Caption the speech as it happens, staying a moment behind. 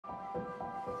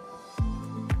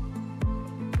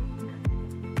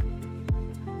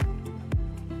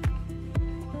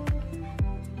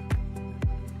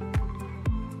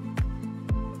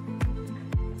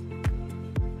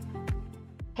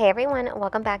Hey everyone,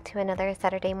 welcome back to another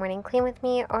Saturday morning clean with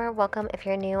me, or welcome if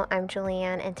you're new. I'm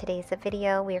Julianne. In today's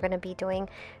video we are going to be doing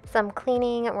some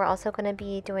cleaning. We're also going to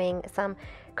be doing some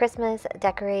Christmas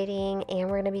decorating, and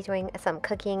we're going to be doing some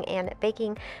cooking and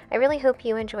baking. I really hope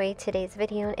you enjoy today's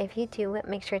video, and if you do,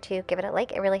 make sure to give it a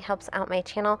like. It really helps out my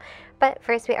channel. But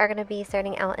first we are going to be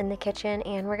starting out in the kitchen,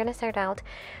 and we're going to start out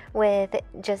with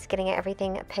just getting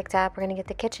everything picked up. We're going to get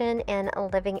the kitchen and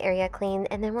living area clean,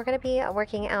 and then we're going to be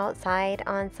working outside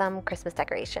on some Christmas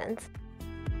decorations.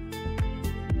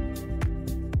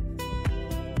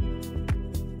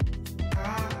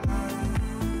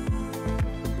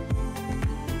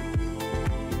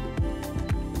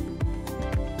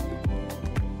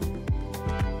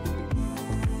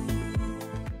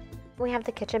 We have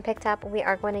the kitchen picked up. We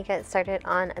are going to get started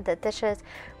on the dishes.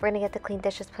 We're going to get the clean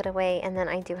dishes put away, and then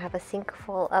I do have a sink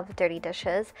full of dirty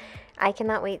dishes. I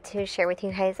cannot wait to share with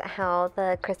you guys how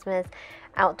the Christmas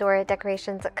outdoor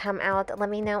decorations come out. Let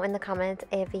me know in the comments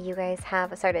if you guys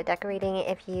have started decorating,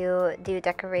 if you do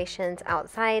decorations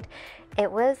outside.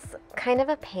 It was kind of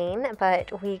a pain,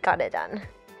 but we got it done.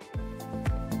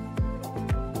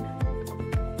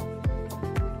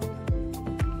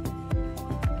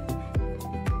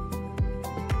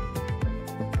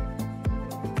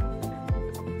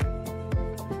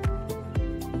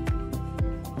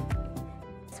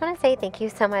 I want to say thank you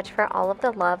so much for all of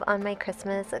the love on my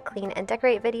Christmas clean and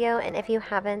decorate video, and if you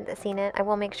haven't seen it, I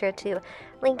will make sure to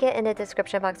link it in the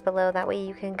description box below. That way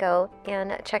you can go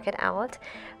and check it out.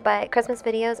 But Christmas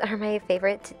videos are my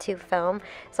favorite to film,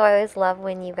 so I always love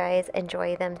when you guys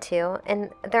enjoy them too,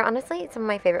 and they're honestly some of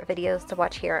my favorite videos to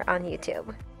watch here on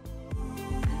YouTube.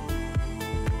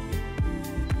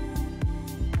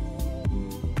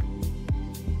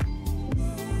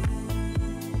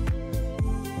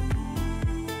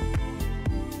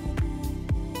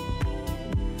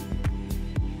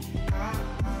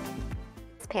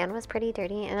 Pan was pretty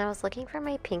dirty, and I was looking for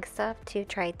my pink stuff to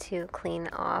try to clean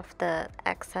off the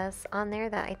excess on there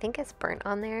that I think is burnt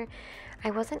on there.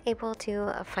 I wasn't able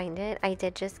to find it. I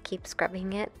did just keep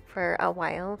scrubbing it for a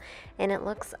while, and it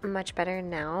looks much better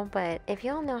now, but if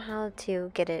you all know how to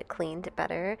get it cleaned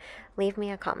better, leave me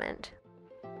a comment.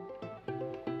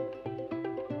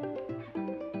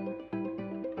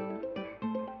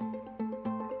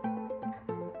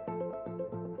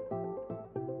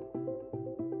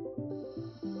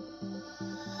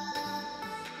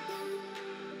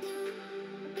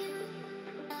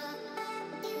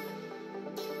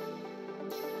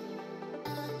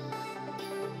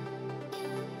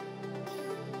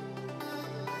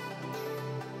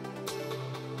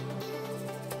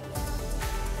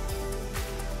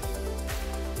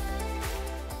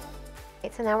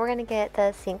 So now we're going to get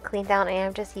the sink cleaned out, and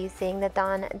I'm just using the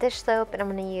Dawn dish soap, and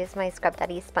I'm going to use my Scrub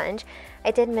Daddy sponge.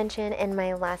 I did mention in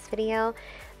my last video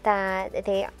that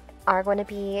they are going to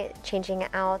be changing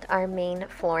out our main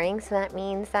flooring, so that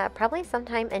means that probably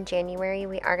sometime in January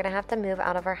we are going to have to move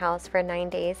out of our house for 9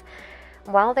 days.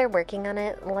 While they're working on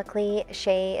it, luckily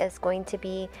Shay is going to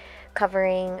be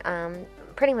covering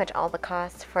pretty much all the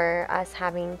costs for us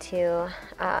having to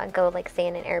go like stay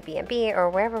in an Airbnb or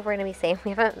wherever we're going to be staying.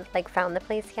 We haven't like found the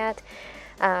place yet.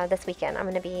 This weekend I'm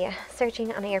going to be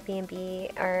searching on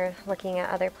Airbnb or looking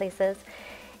at other places.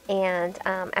 And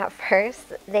at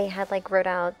first they had like wrote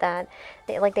out that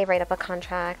they write up a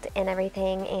contract and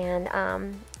everything,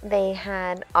 and they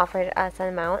had offered us an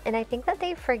amount, and I think that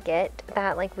they forget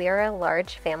that like we are a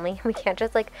large family. We can't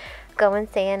just like go and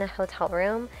stay in a hotel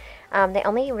room. They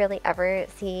only really ever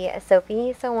see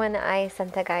Sophie, so when I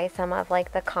sent the guy some of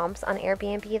like the comps on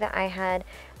Airbnb that I had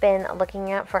been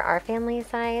looking at for our family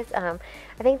size, I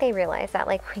think they realized that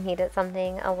like we needed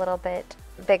something a little bit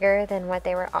bigger than what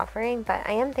they were offering. But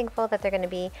I am thankful that they're going to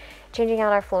be changing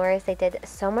out our floors. They did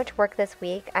so much work this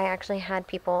week. I actually had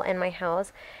people in my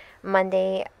house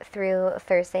Monday through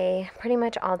Thursday pretty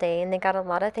much all day, and they got a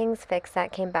lot of things fixed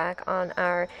that came back on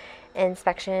our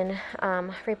inspection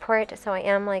report, so I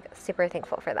am like super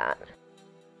thankful for that.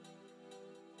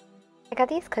 I got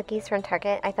these cookies from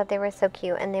Target. I thought they were so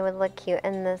cute, and they would look cute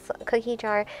in this cookie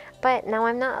jar, but now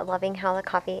I'm not loving how the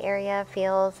coffee area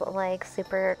feels like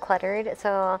super cluttered,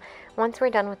 so once we're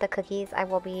done with the cookies I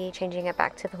will be changing it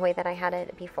back to the way that I had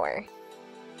it before.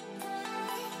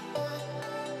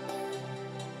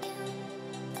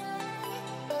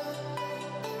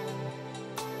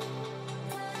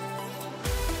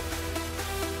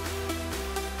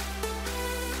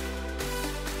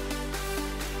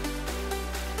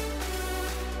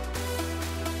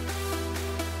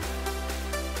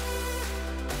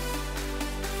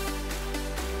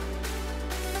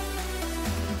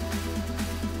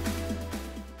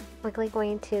 quickly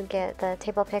going to get the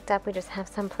table picked up. We just have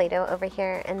some Play-Doh over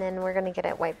here, and then we're going to get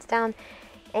it wiped down.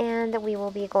 And we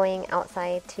will be going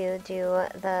outside to do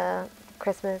the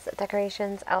Christmas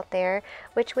decorations out there,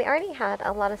 which we already had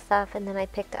a lot of stuff, and then I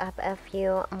picked up a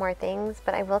few more things.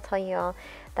 But I will tell you all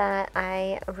that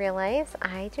I realize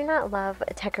I do not love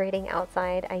decorating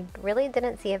outside. I really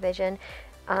didn't see a vision.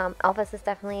 Elvis is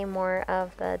definitely more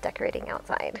of the decorating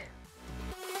outside.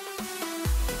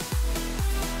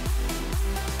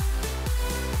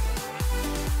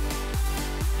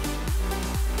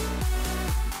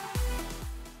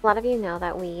 A lot of you know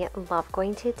that we love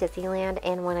going to Disneyland,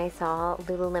 and when I saw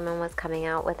Lululemon was coming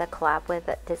out with a collab with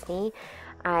Disney,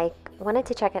 I wanted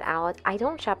to check it out. I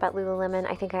don't shop at Lululemon.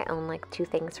 I think I own like 2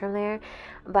 things from there,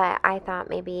 but I thought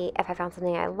maybe if I found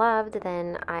something I loved,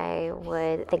 then I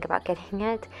would think about getting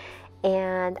it.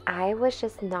 And I was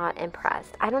just not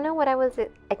impressed. I don't know what I was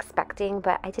expecting,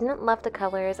 but I didn't love the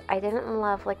colors. I didn't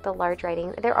love like the large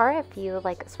writing. There are a few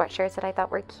like sweatshirts that I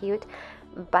thought were cute,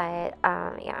 but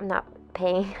yeah, I'm not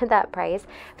paying that price.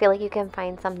 I feel like you can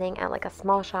find something at like a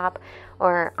small shop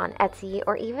or on Etsy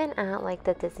or even at like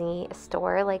the Disney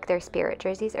store. Like their Spirit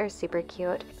jerseys are super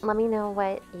cute. Let me know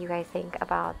what you guys think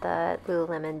about the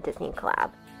Lululemon Disney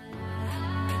collab.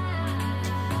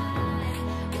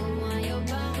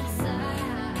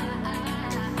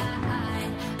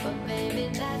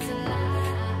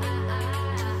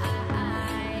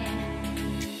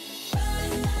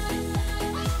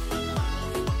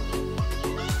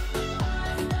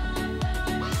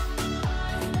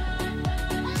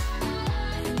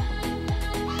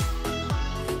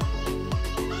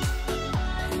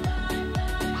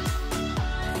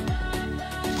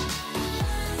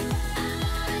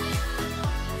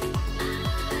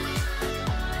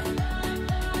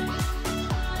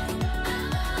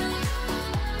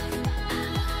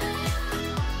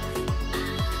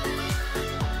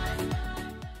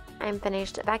 I'm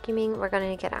finished vacuuming. We're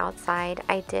going to get outside.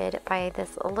 I did buy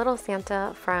this little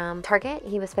Santa from Target.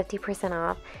 He was 50%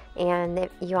 off, and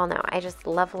you all know I just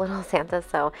love little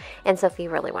Santa, and Sophie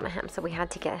really wanted him, so we had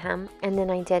to get him. And then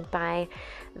I did buy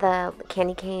the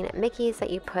candy cane Mickeys that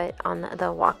you put on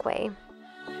the walkway.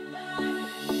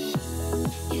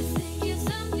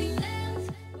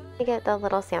 Get the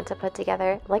little Santa put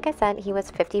together. Like I said, he was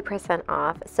 50%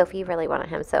 off. Sophie really wanted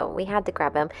him, so we had to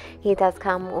grab him. He does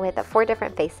come with 4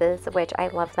 different faces, which I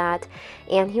love that,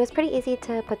 and he was pretty easy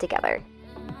to put together.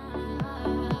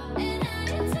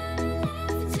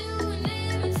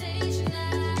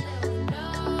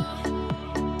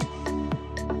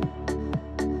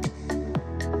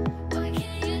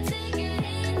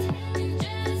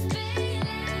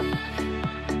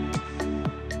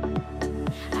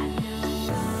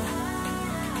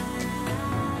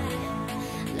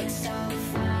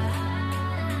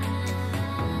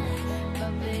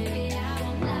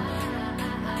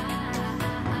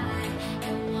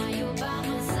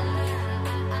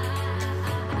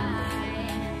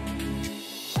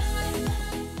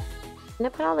 I'm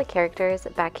going to put all the characters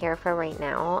back here for right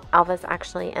now. Elvis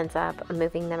actually ends up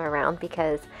moving them around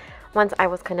because once I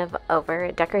was kind of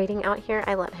over decorating out here,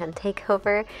 I let him take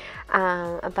over.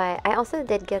 But I also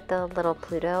did get the little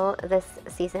Pluto this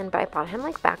season, but I bought him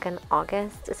like back in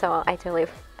August, so I totally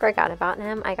forgot about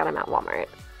him. I got him at Walmart.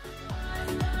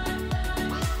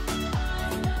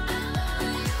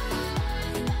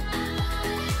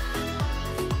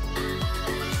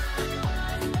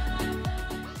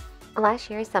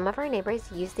 Last year, some of our neighbors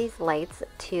used these lights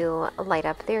to light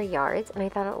up their yards, and I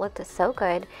thought it looked so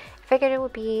good. I figured it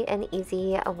would be an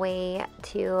easy way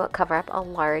to cover up a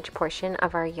large portion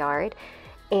of our yard.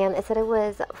 And it said it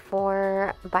was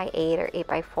 4 by 8 or 8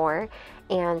 by 4,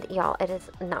 and y'all, it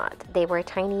is not. They were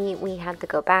tiny. We had to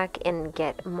go back and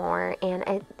get more, and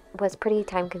it was pretty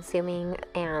time consuming,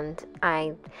 and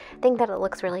I think that it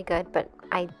looks really good, but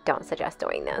I don't suggest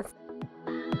doing this.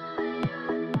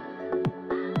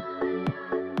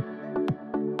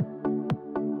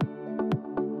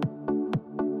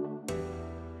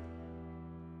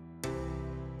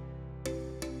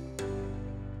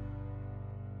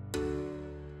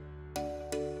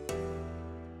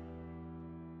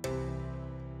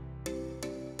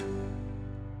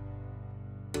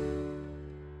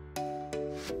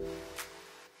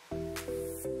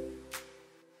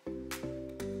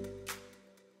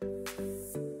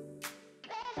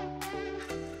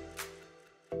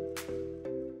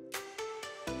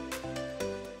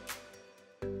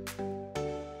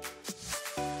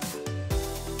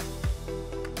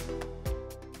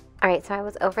 Alright, so I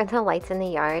was over the lights in the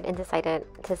yard and decided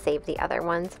to save the other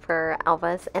ones for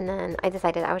Elvis, and then I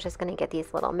decided I was just going to get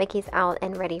these little Mickeys out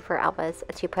and ready for Elvis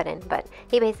to put in, but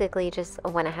he basically just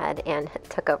went ahead and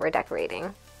took over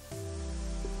decorating.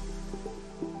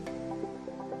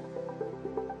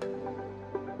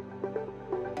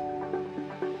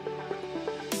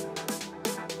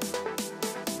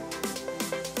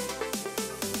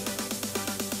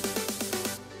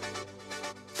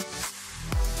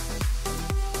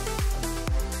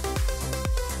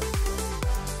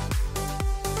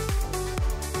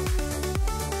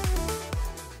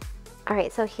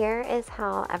 Alright, so here is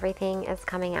how everything is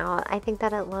coming out. I think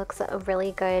that it looks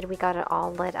really good. We got it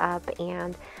all lit up,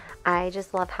 and I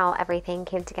just love how everything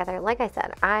came together. Like I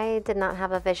said, I did not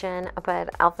have a vision,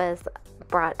 but Elvis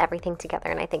brought everything together,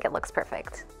 and I think it looks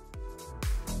perfect.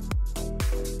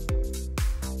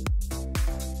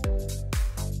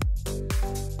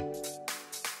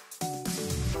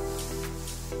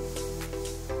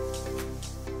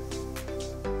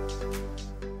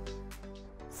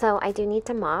 So I do need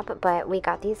to mop, but we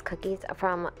got these cookies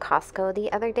from Costco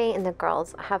the other day, and the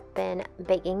girls have been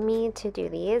begging me to do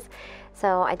these.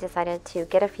 So I decided to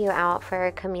get a few out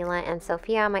for Camila and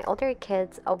Sophia. My older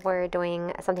kids were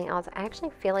doing something else. I actually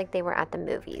feel like they were at the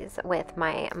movies with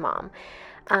my mom.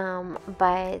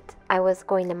 But I was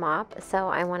going to mop, so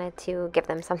I wanted to give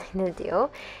them something to do.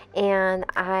 And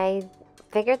I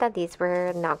figured that these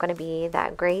were not going to be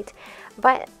that great,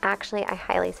 but actually I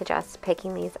highly suggest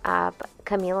picking these up.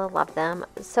 Camila loved them.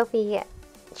 Sophie,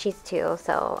 she's 2,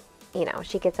 so you know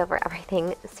she gets over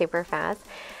everything super fast.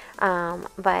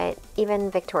 But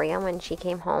even Victoria, when she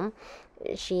came home,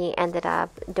 she ended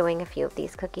up doing a few of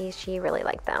these cookies. She really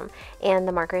liked them, and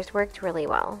the markers worked really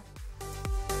well.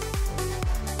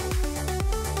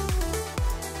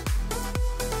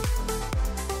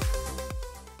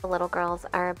 The little girls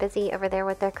are busy over there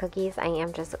with their cookies. I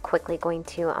am just quickly going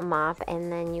to mop,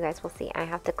 and then you guys will see I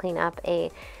have to clean up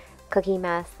a cookie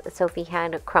mess. Sophie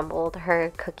had crumbled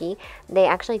her cookie. They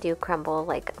actually do crumble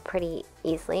like pretty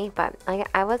easily, but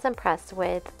I was impressed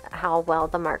with how well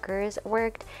the markers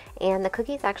worked, and the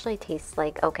cookies actually taste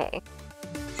like okay.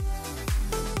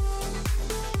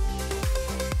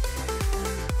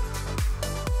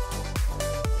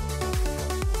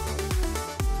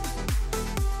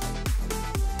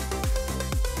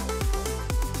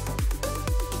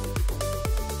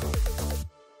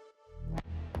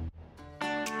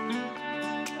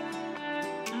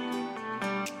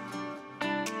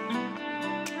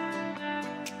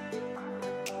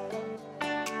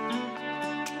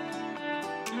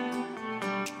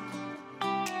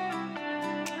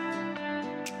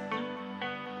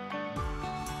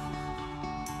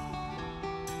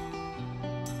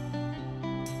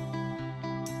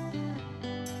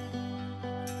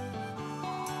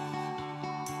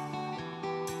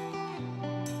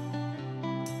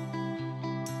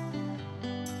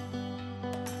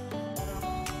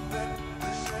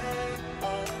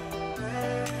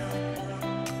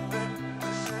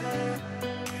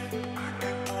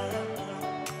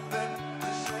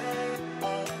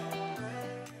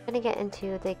 Gonna get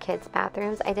into the kids'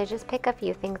 bathrooms. I did just pick a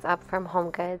few things up from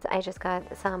Home Goods. I just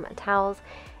got some towels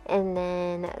and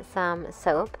then some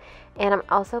soap, and I'm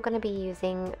also going to be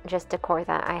using just decor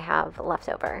that I have left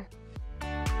over.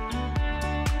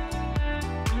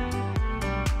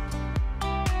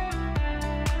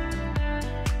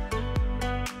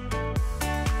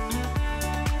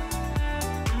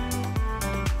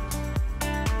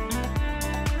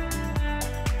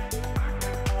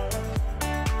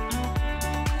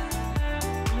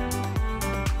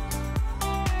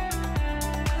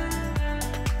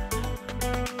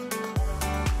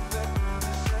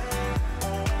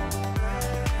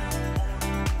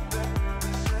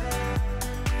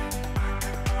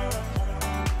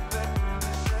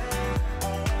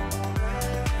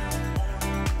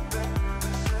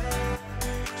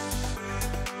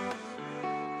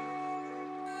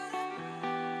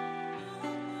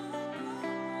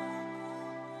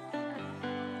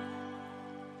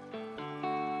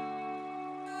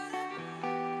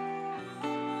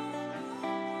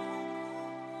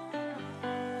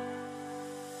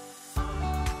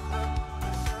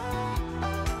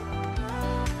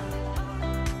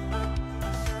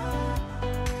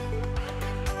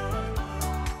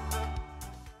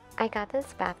 I got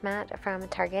this bath mat from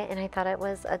Target, and I thought it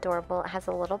was adorable. It has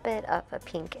a little bit of a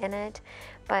pink in it,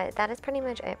 but that is pretty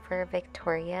much it for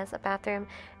Victoria's bathroom.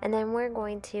 And then we're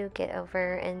going to get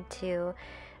over into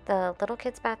the little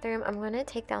kids' bathroom. I'm going to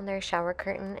take down their shower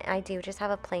curtain. I do just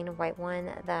have a plain white one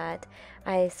that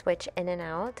I switch in and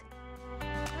out.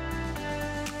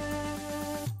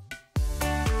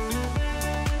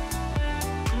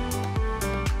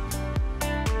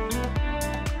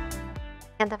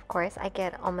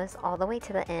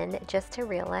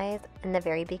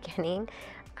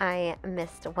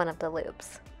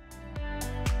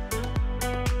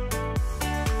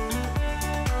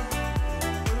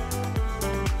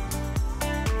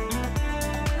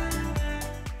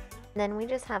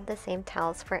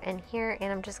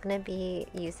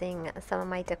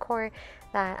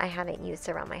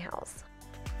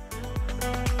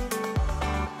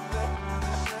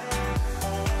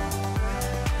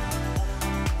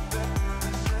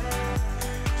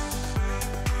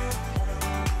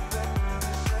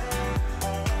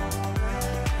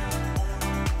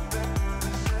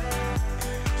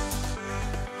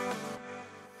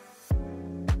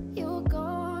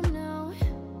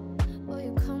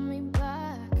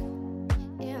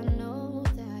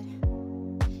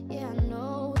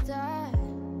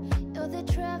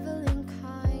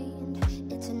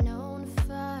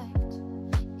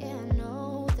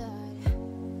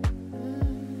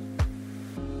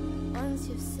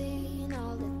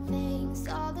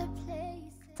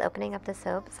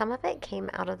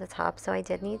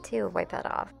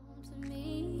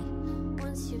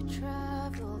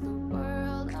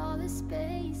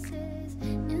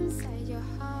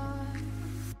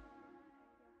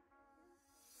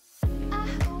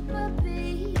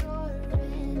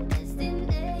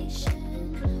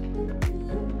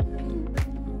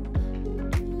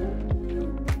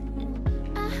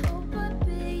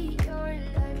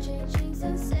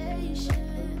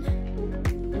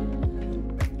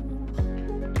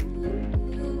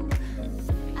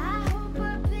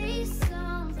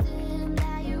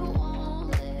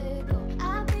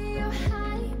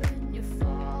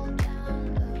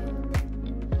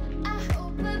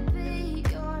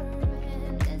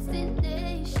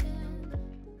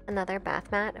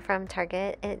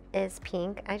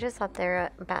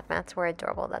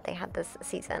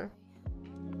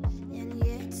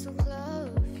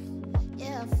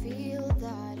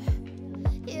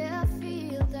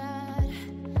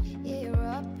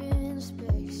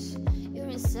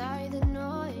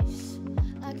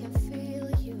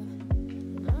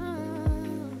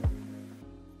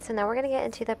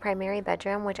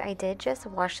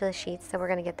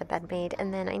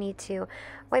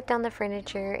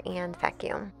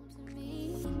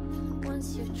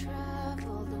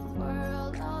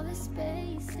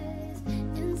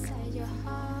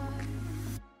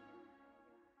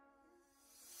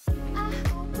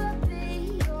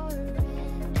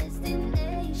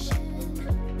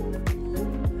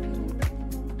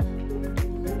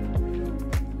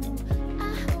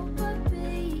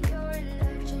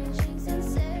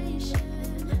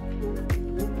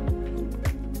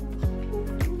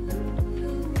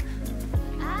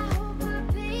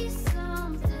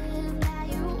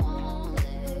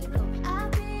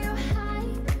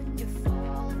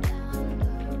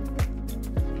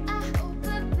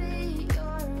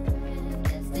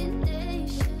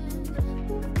 destination.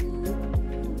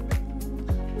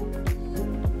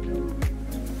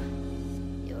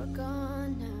 You're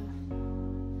gone now,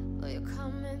 but you're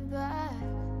coming back.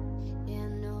 Yeah, I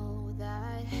know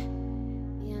that.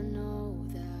 Yeah, I know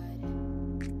that.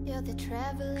 You're the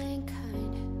traveling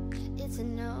kind. It's a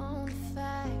known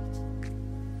fact.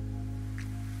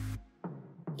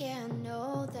 Yeah, I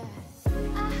know that.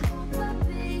 I hope I'll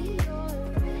be your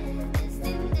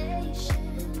destination.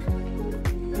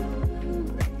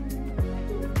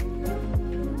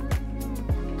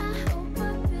 I hope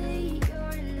I'll be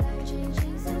your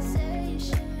life-changing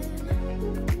sensation.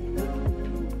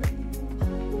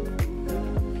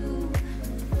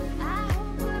 I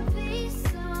hope I'll be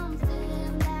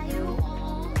something that you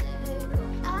won't let go.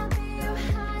 I'll be your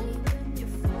high when you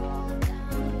fall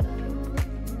down low.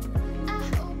 I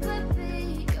hope I'll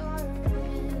be your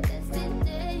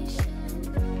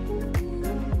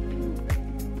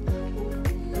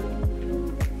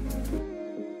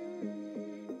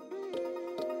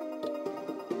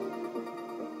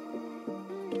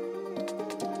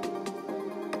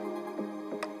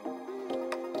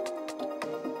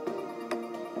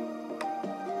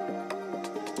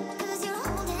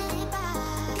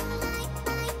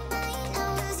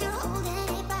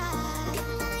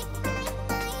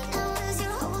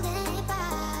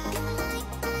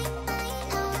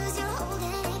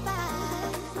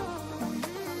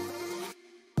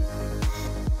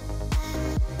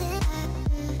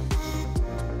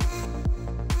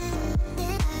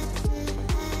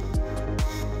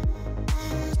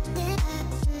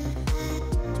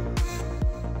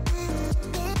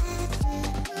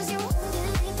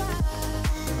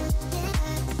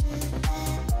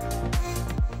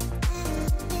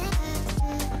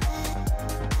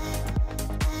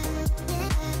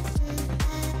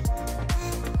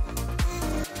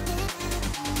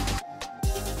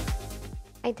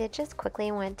I did just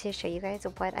quickly want to show you guys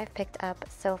what I've picked up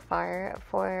so far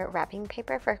for wrapping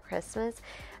paper for Christmas.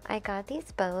 I got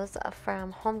these bows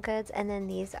from Home Goods, and then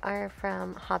these are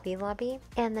from Hobby Lobby.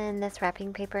 And then this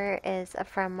wrapping paper is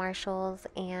from Marshall's,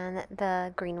 and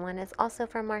the green one is also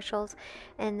from Marshall's.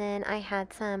 And then I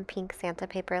had some pink Santa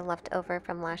paper left over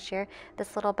from last year.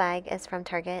 This little bag is from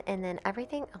Target, and then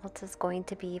everything else is going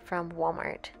to be from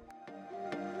Walmart.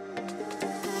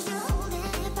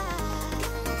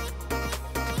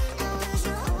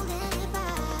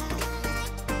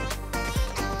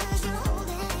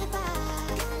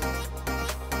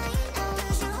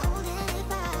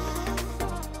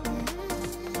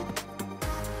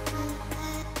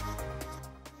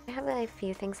 I have a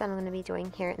few things I'm going to be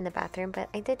doing here in the bathroom, but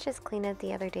I did just clean it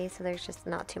the other day, so there's just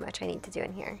not too much I need to do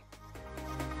in here.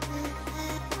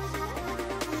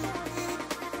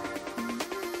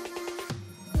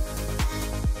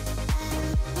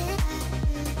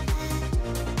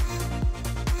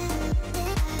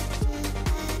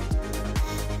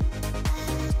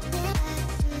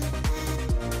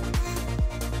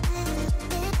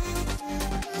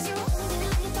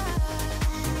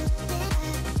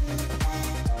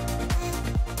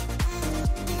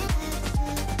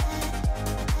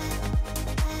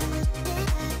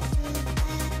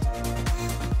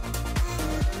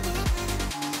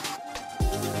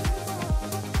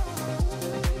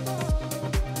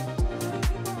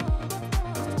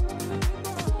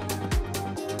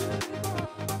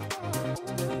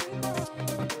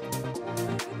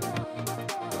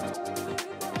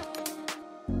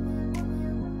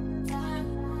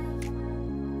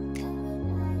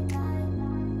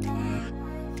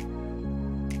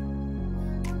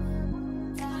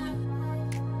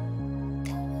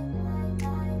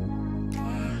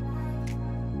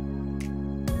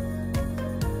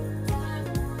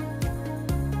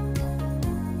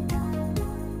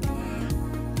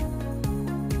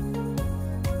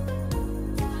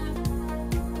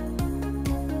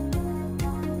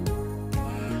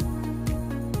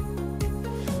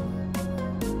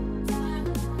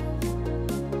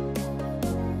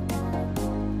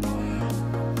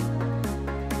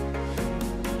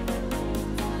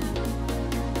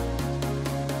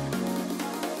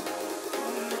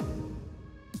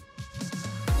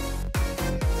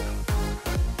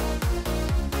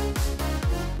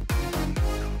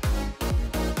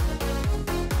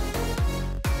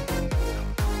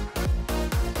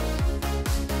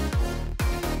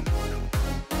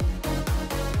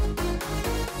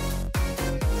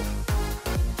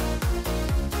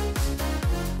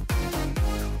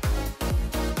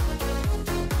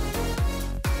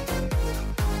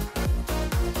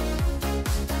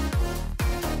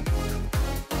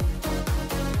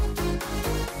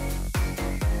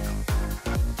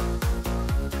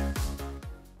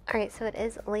 Alright, so it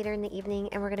is later in the evening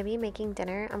and we're going to be making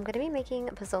dinner. I'm going to be making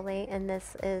pozole, and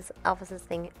this is Elvis's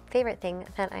favorite thing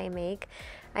that I make.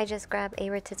 I just grab a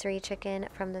rotisserie chicken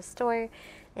from the store,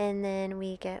 and then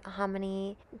we get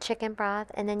hominy chicken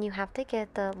broth, and then you have to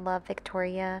get the Love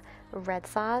Victoria red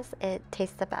sauce. It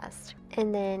tastes the best.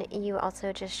 And then you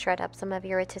also just shred up some of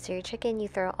your rotisserie chicken. You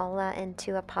throw all that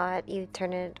into a pot. You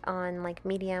turn it on like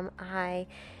medium, high,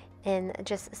 and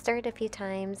just stir it a few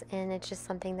times, and it's just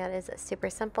something that is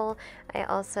super simple. I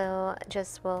also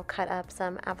just will cut up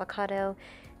some avocado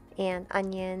and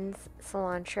onions,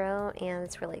 cilantro, and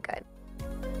it's really good.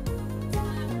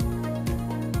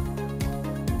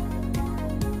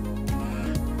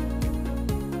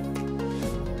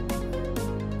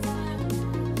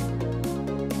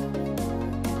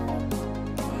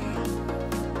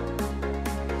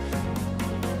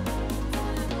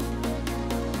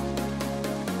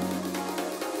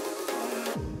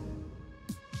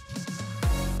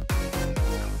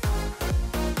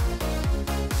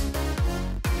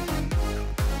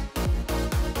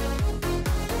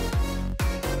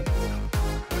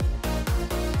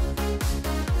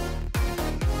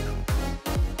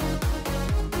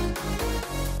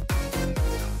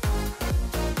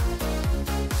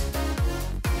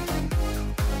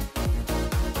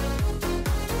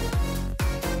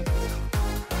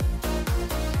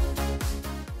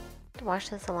 Wash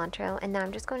the cilantro, and now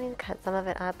I'm just going to cut some of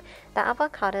it up. The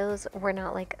avocados were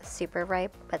not like super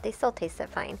ripe, but they still tasted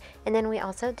fine. And then we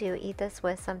also do eat this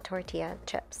with some tortilla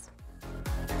chips.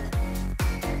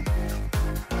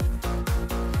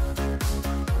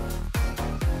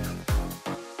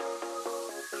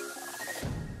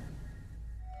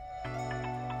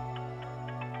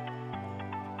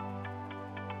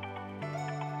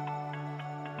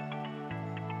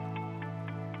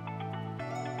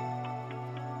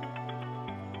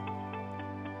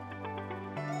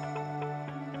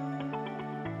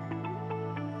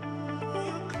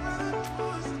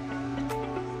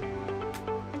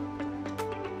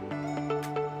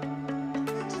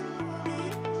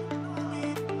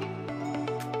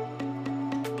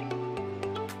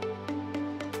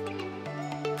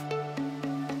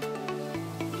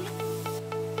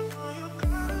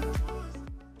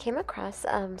 Came across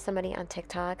somebody on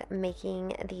TikTok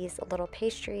making these little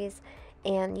pastries,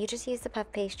 and you just use the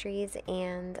puff pastries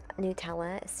and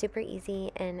Nutella. It's super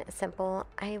easy and simple.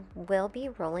 I will be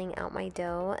rolling out my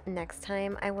dough next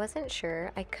time. I wasn't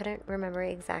sure. I couldn't remember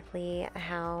exactly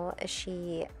how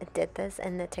she did this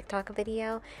in the TikTok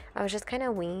video. I was just kind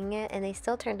of winging it, and they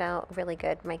still turned out really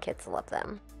good. My kids love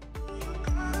them.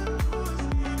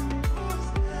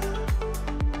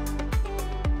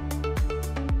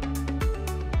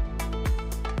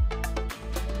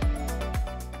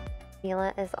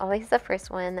 Mila is always the first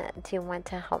one to want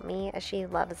to help me, as she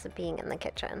loves being in the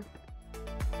kitchen.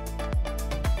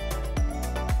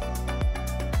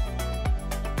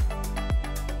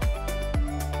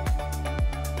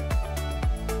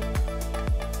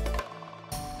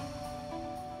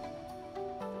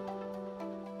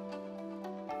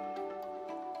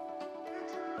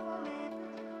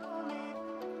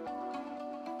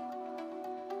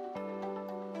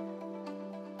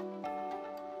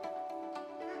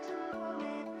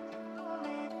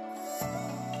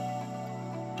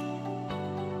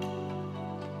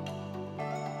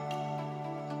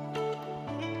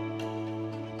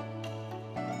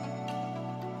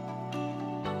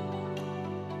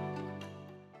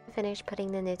 Finished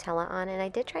putting the Nutella on, and I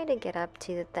did try to get up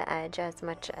to the edge as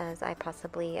much as I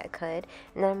possibly could,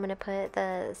 and then I'm going to put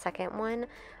the second one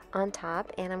on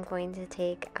top, and I'm going to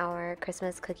take our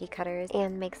Christmas cookie cutters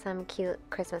and make some cute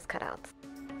Christmas cutouts.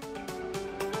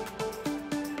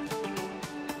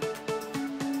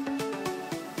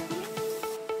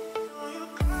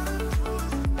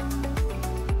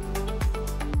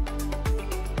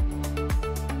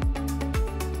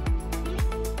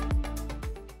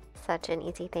 Such an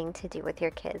easy thing to do with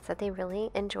your kids that they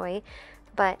really enjoy,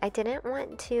 but I didn't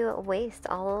want to waste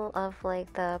all of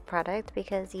like the product,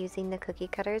 because using the cookie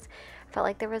cutters felt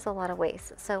like there was a lot of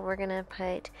waste. So we're gonna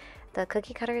put the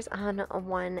cookie cutters on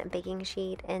one baking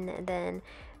sheet, and then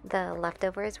the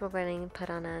leftovers we're going to put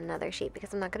on another sheet,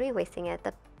 because I'm not going to be wasting it.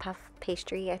 The puff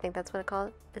pastry, I think that's what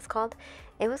it's called.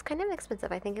 It was kind of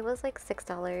expensive. I think it was like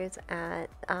 $6 at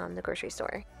the grocery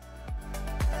store.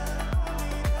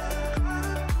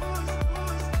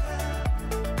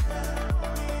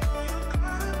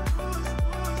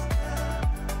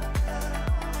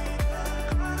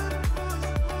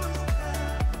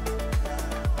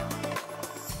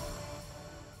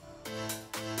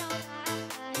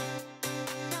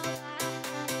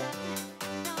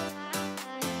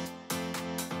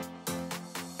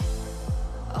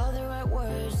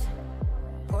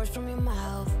 From your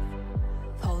mouth,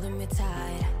 holding me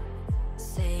tight,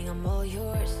 saying I'm all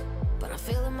yours, but I'm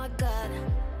feeling my gut.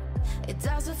 It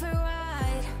doesn't feel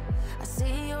right. I see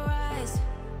in your eyes.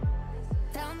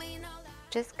 Tell me no.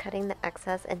 Just cutting the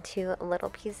excess into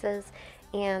little pieces,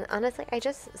 and honestly I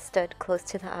just stood close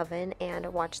to the oven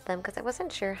and watched them, because I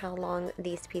wasn't sure how long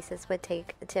these pieces would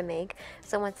take to make.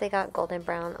 So once they got golden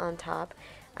brown on top,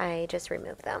 I just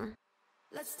removed them.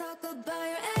 Let's talk about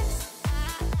your ex.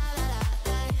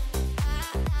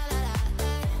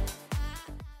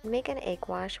 Make an egg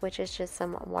wash, which is just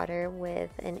some water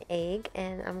with an egg,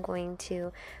 and I'm going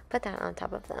to put that on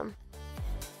top of them.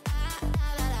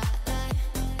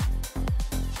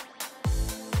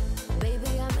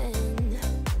 Baby, I'm in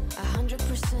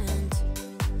 100%.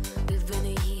 It's been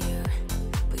a year,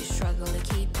 but you struggle to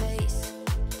keep pace.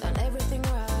 Done everything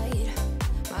right.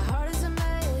 My heart is a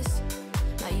mess.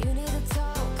 Now you need to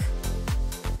talk.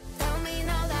 Tell me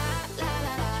no lie, lie,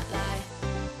 lie, lie, lie.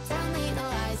 Tell me no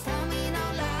lies. Tell me no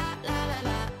lie, lie, lie,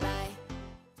 lie, lie.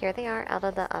 Here they are out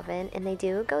of the oven, and they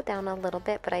do go down a little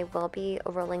bit, but I will be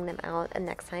rolling them out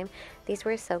next time. These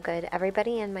were so good.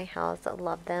 Everybody in my house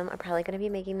loved them. I'm probably going to be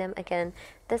making them again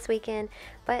this weekend,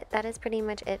 but that is pretty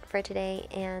much it for today,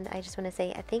 and I just want to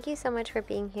say thank you so much for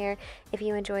being here. If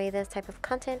you enjoy this type of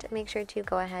content, make sure to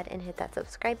go ahead and hit that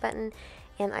subscribe button,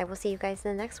 and I will see you guys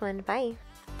in the next one. Bye!